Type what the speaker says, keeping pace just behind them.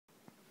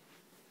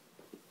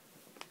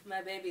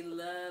My baby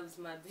loves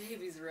my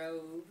baby's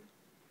robe.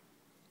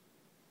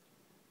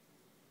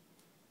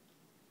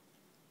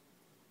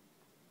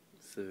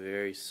 It's a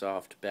very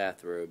soft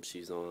bathrobe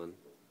she's on.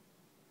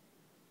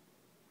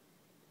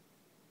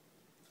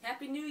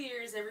 Happy New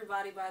Year's,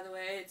 everybody, by the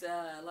way. It's,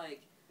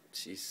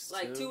 She's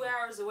like still... 2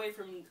 hours away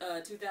from,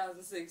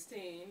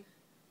 2016.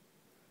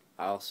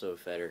 I also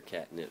fed her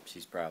catnip.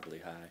 She's probably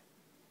high.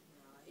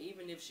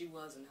 Even if she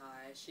wasn't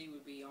high, she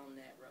would be on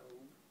that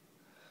robe.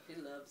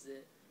 She loves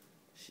it.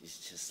 She's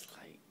just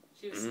like...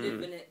 She was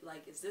sniffing it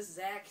like, is this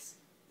Zach's?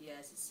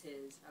 Yes, it's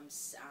his. I'm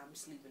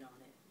sleeping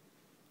on it.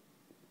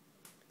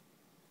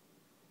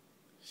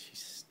 She's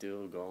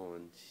still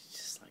going. She's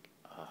just like,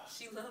 ugh.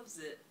 She loves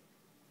it.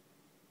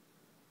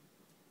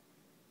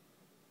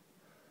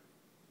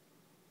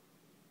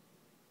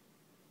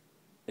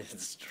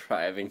 It's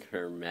driving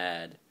her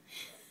mad.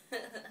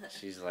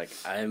 She's like,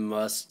 I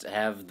must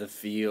have the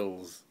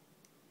feels.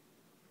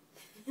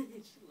 She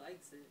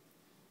likes it.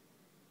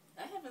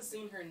 I haven't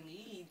seen her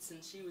knead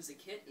since she was a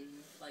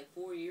kitten, like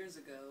 4 years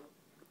ago.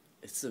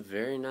 It's a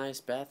very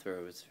nice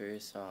bathrobe. It's very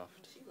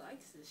soft. She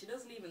likes it. She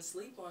doesn't even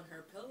sleep on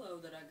her pillow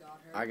that I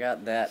got her. I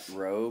got that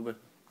robe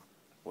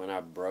when I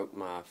broke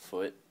my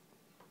foot.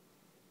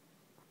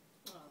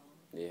 Oh.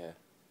 Yeah.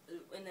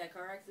 In that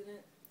car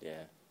accident?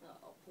 Yeah.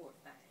 Oh, poor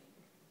thing.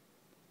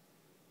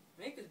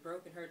 Minka's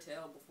broken her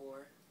tail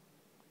before.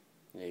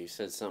 Yeah, you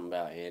said something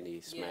about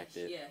Andy smacked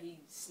it. Yeah, he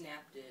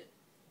snapped it.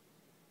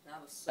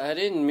 That was so... I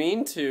didn't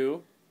mean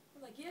to. I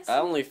was like, yes. I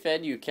only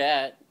fed you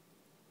cat.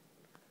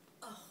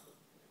 Oh,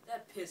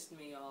 that pissed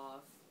me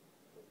off.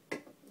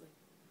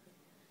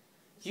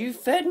 You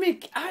fed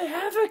me. I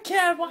have a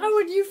cat. Why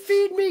would you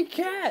feed me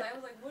cat? I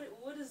was like,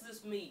 what is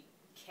this meat?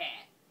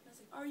 Cat. I was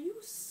like, are you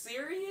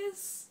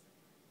serious?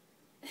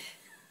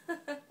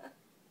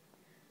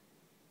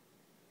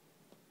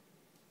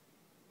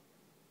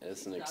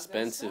 It's an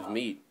expensive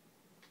meat.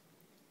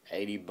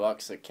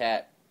 $80 a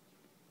cat.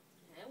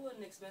 That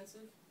wasn't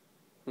expensive.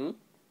 Hmm?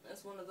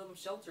 That's one of them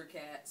shelter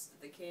cats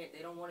that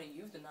they don't want to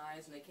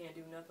euthanize and they can't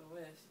do nothing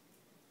with.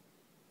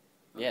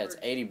 Yeah, it's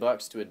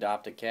 $80 to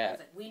adopt a I was cat.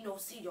 like, we no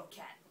see your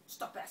cat.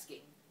 Stop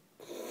asking.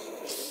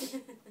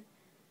 She's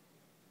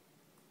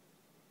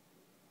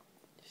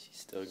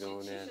still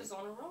going at it. She's just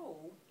on a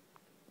roll.